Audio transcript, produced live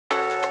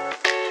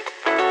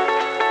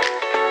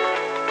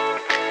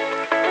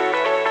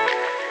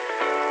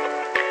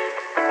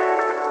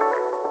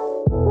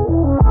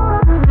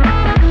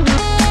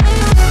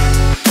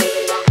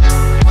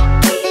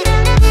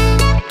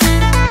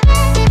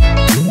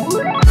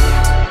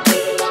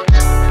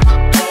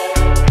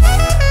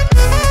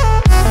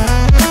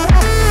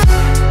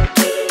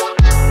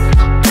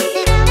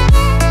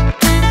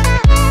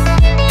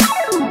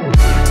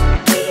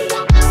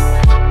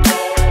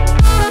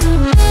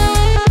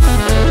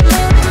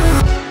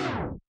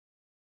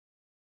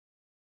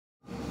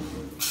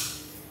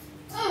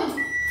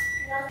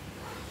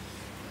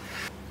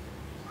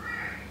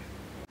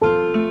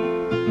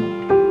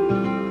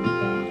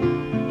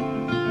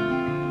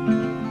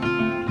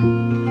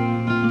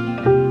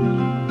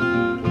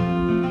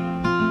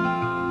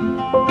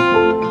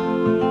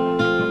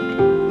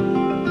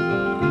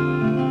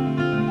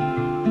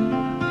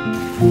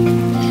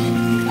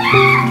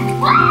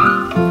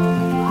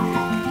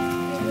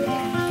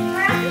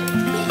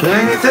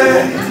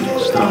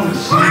days don't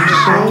seem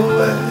so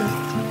wet.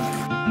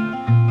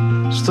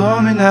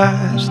 Stormy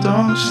nights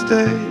don't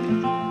stay.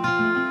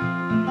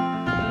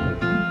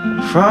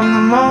 From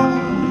the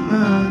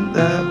moment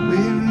that we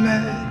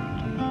met,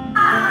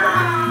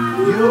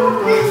 you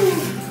were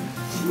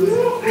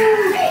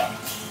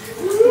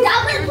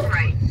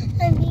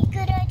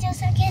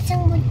미끄러져서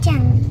계속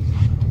묻잖아.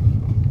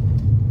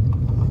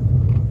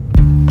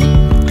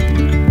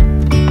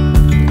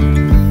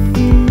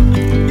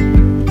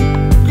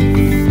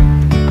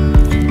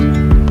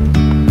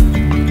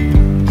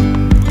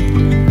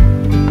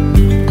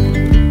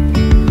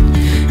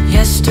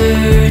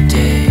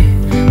 Yesterday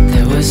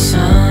there was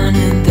sun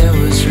and there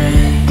was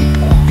rain,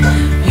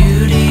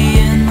 beauty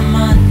in the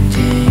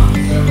mundane.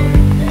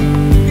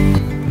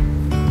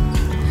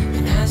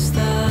 And as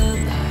the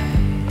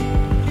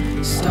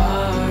light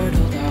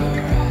startled our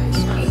eyes,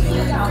 we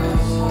let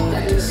go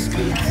to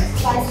sky.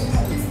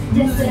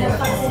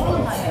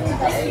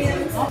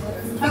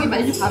 자기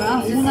말좀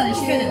봐라. 생산을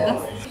시켜야 된다.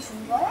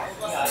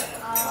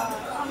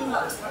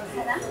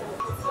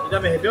 그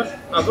다음에 해변?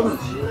 아 그럼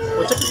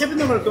어차피 해변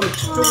나갈 거면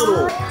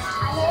뒤쪽으로.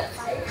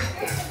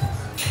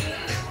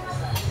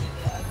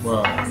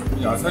 뭐야,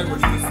 야사이 머리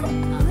있어?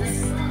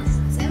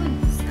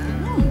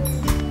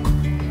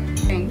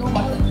 너무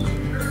맛있다.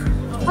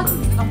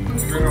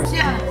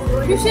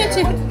 휴시했지?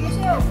 이거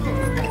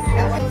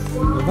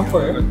할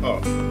거예요?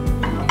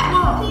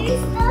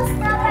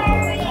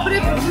 그래,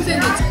 무슨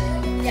샌드위치?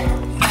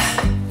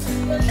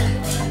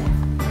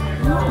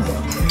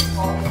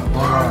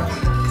 와,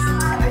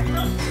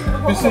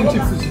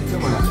 피쉬앤칩스 진짜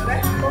맛있어.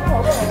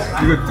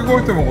 이거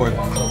뜨거울 때 먹어야 돼.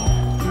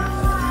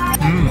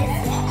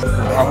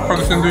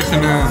 아보카도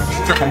샌드위치는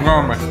진짜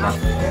건강한 맛이다.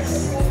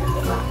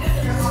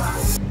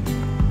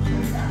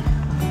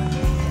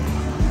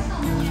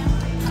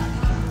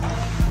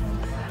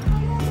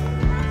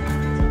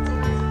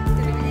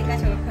 그러니까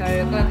저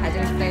별걸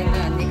가져올 수가 있는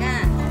언니가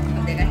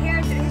내가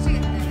헤어를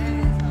해주겠다고 하면서.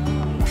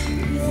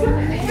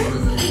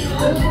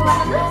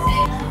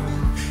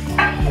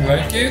 You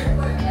like it?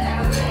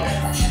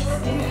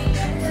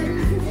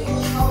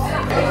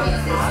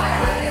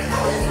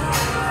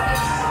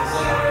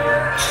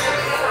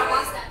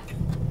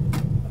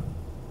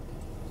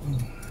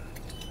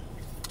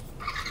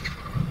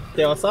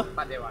 데웠어?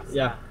 Dewas.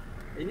 야.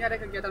 Ini ada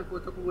kegiatan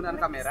foto penggunaan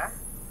kamera.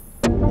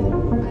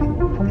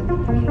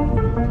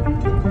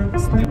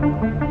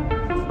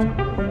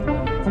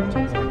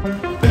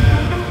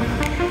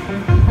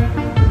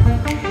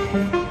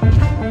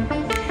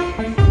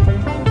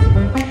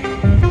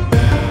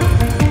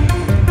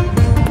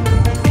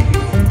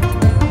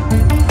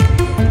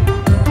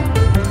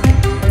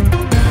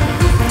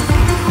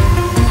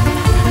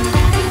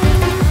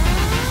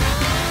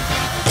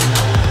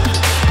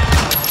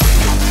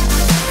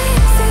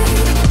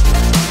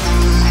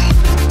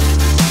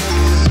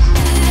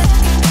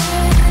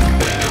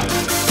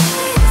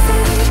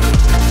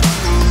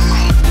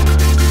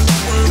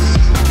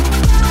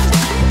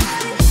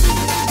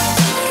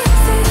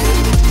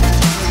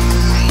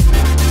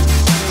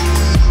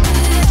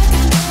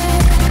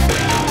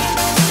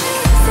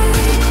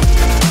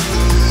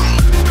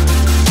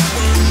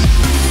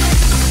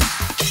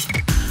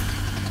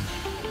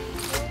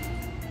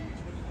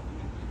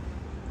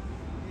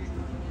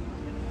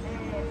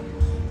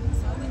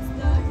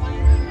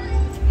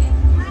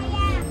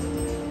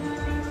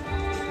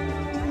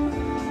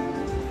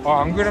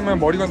 안 그러면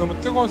머리가 너무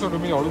뜨거워서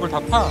루민이 얼굴 다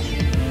타.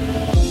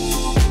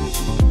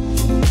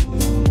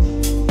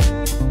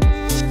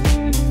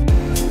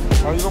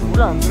 이거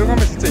물에 안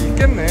들어가면 진짜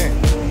있겠네.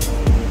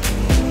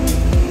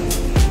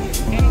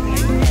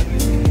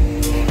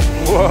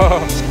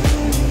 우와.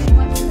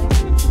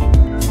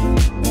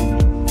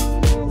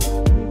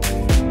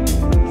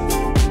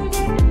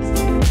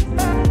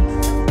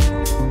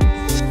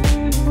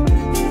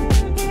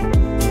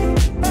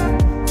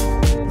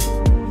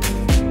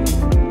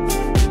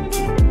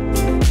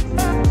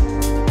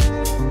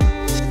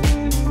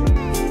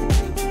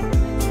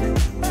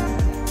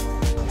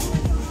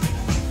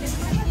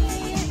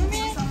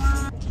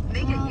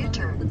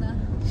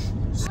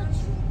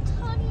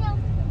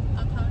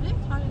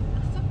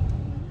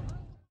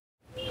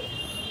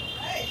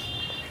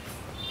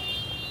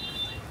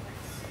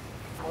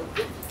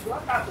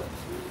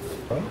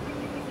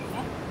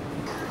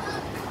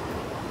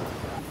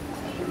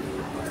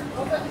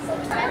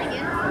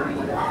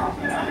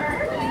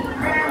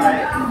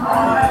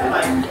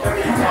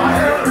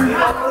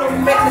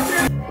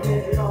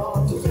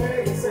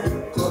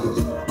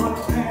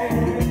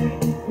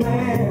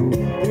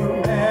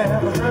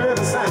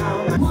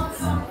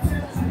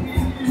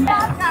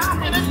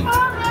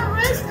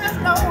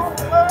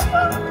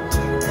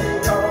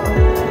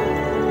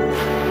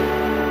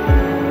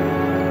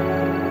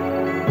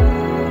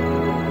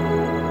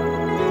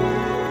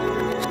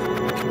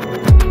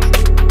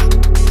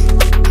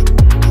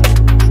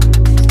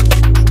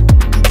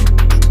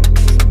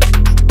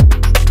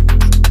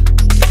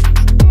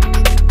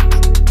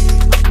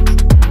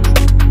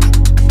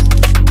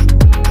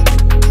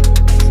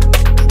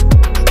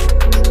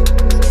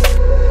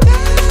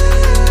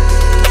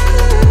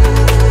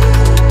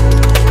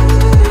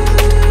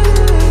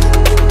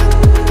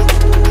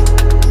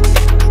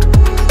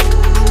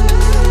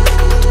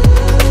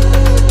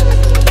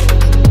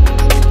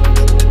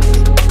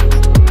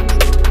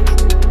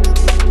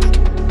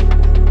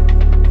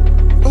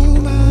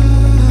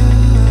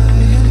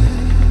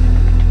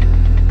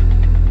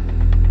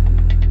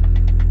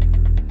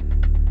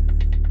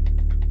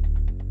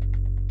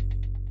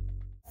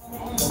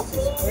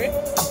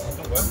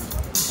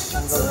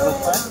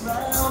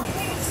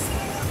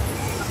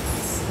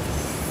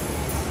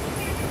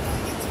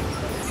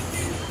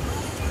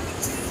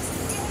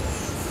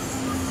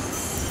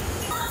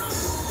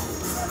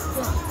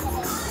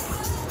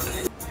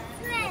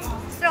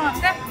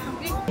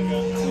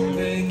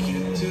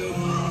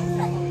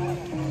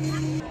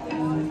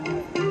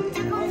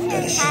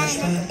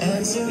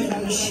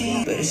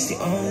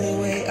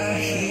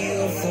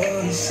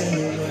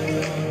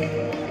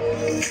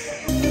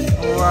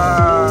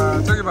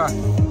 우와, 저기 봐.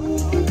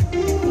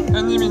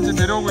 햇님이 이제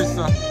내려오고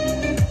있어.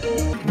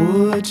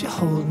 Would you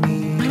hold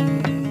me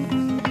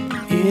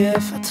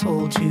if I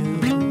told you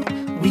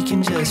we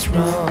can just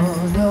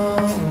run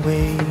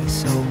away?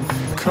 So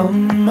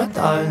come, my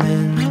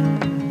darling,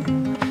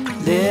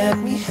 let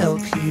me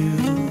help you.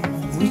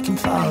 We can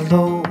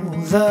follow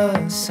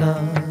the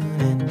sun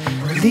and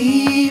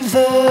leave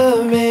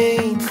the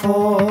rain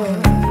for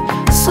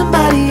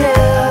somebody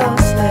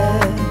else.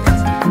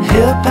 Let's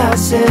help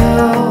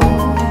ourselves,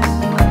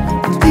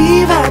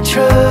 leave our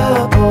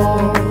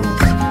troubles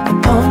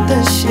on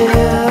the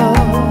shelf.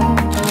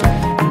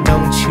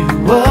 Don't you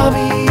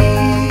worry,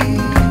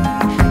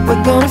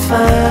 we're gonna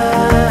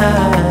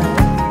find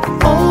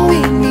all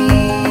we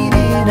need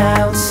in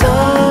our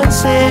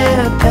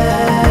sunset paradise.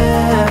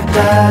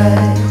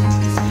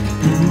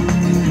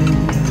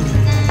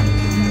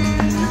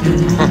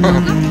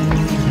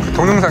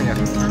 동영상이야.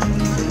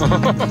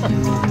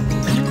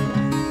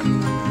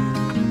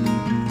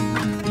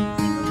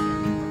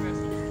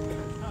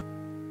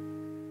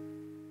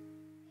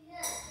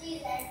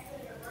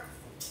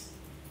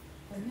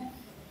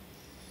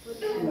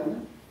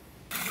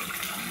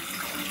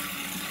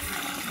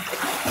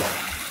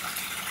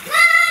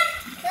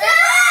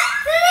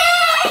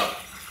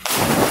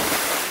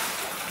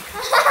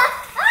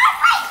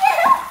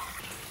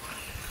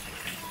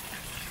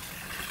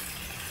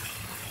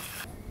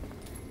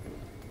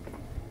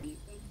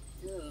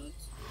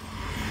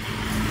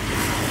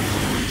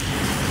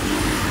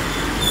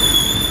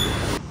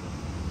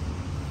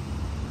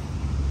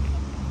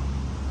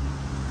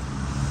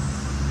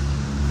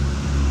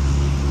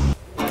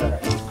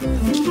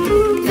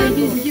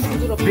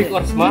 Big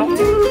or small?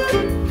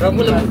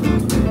 Ramu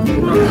lembut.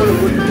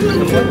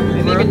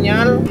 Ini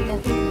kenyal.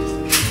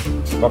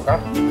 Bakar.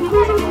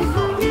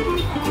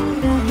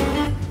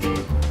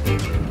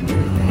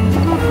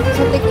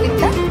 선택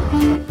있다?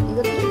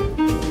 이것도?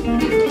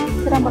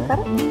 계란 bakar?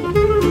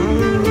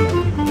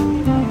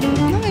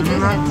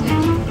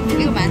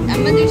 이거 안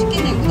만들고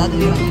싶겠네. 나도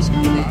이거 만들고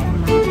싶은데.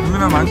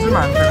 누나 만지면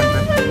안 돼,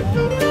 근데.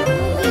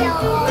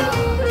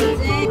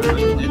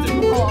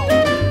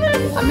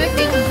 안 맵게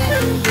있는데.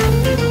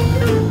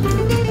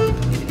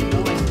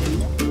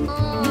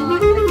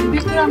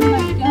 미스라면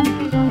이렇게 하는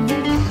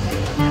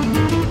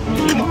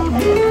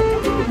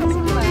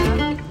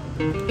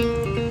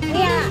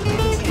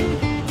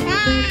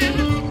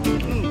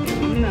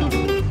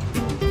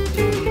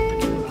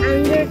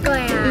안줄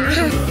거야.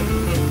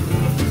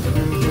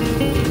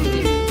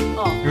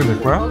 이거 내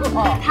거야?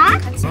 다?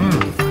 응.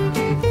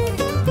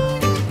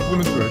 이거는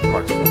또 왜 이렇게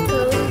맛있어?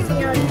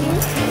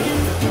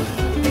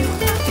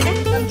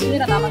 난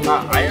준이랑 나만.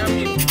 Ah, ayam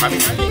ini kami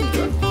kali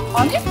juga.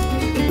 아니?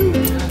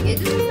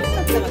 얘도 소스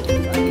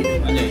같아가지고.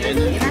 Ada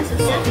ada.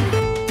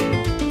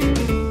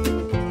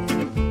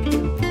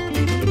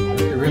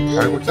 왜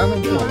달고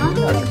짜는지 없는지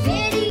알겠어.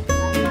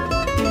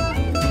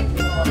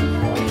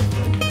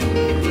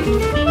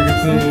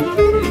 그치?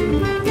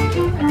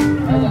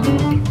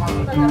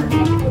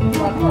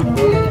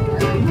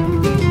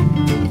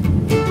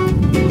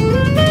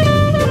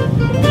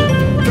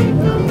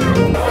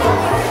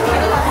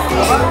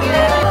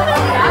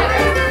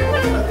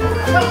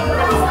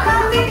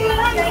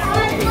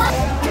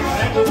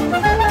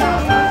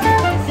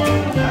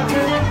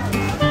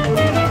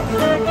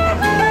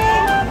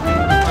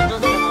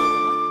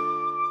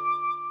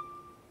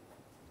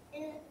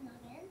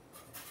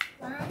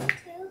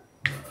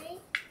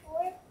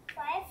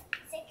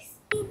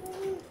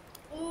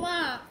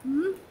 엄마,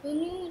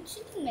 너무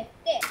치즈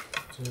맵대.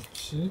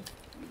 그렇지.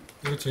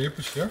 이거 제일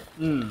푸시야?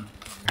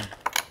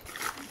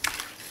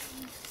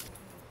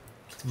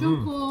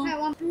 좋고.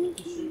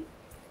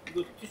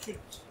 Itu tisu.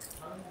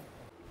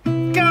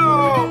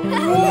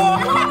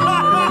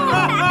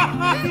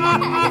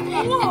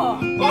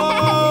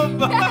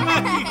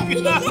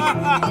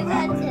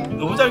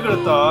 너무 잘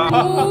그렸다.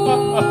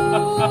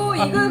 오,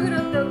 이걸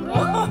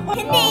그렸다고?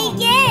 근데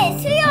이게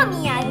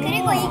수염이야.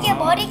 그리고 이게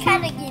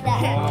머리카락이다.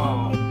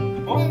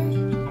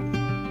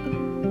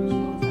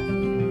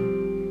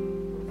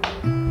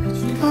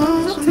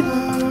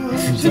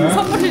 준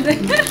선물이네.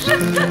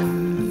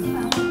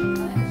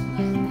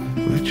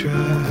 We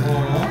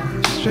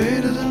drive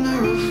straight as an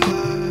arrow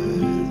flies.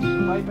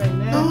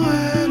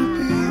 Nowhere to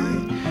be,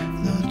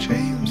 no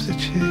dreams to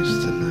chase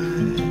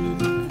tonight.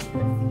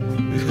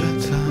 We've got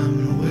time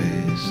to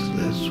waste,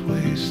 let's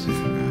waste it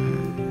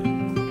right.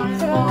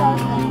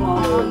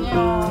 아니야.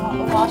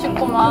 너무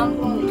아쉽구만.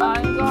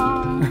 아이가.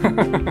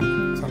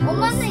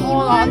 엄마는 아니,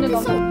 이모한테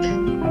너무.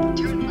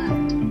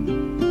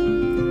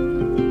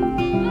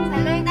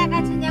 잘 놀다가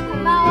준야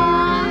고마워.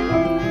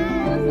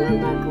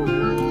 고마워.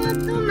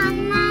 또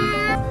만나.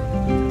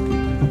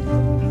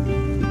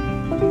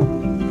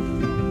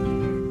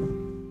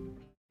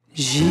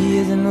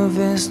 Dia de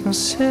nuvens no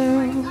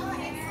céu,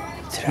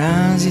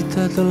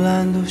 trânsito do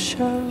lado do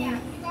chão,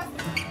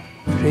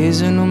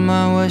 preso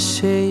numa água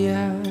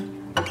cheia,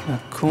 na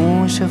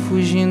concha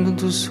fugindo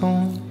do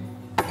som,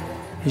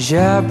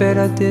 já à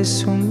beira de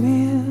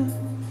sumir,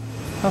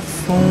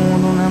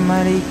 afundo na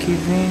maré que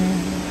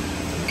vem.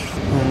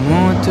 O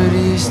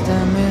motorista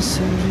me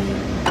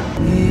sorri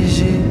e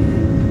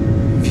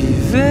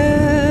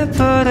viver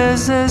para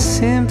ser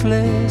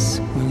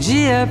simples.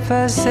 Dia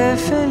para ser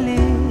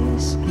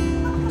feliz,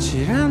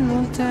 tirando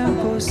um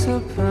tempo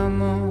só pra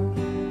mão,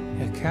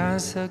 é a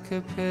casa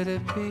que perde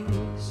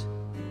pis,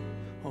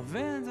 ou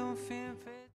vendo filme.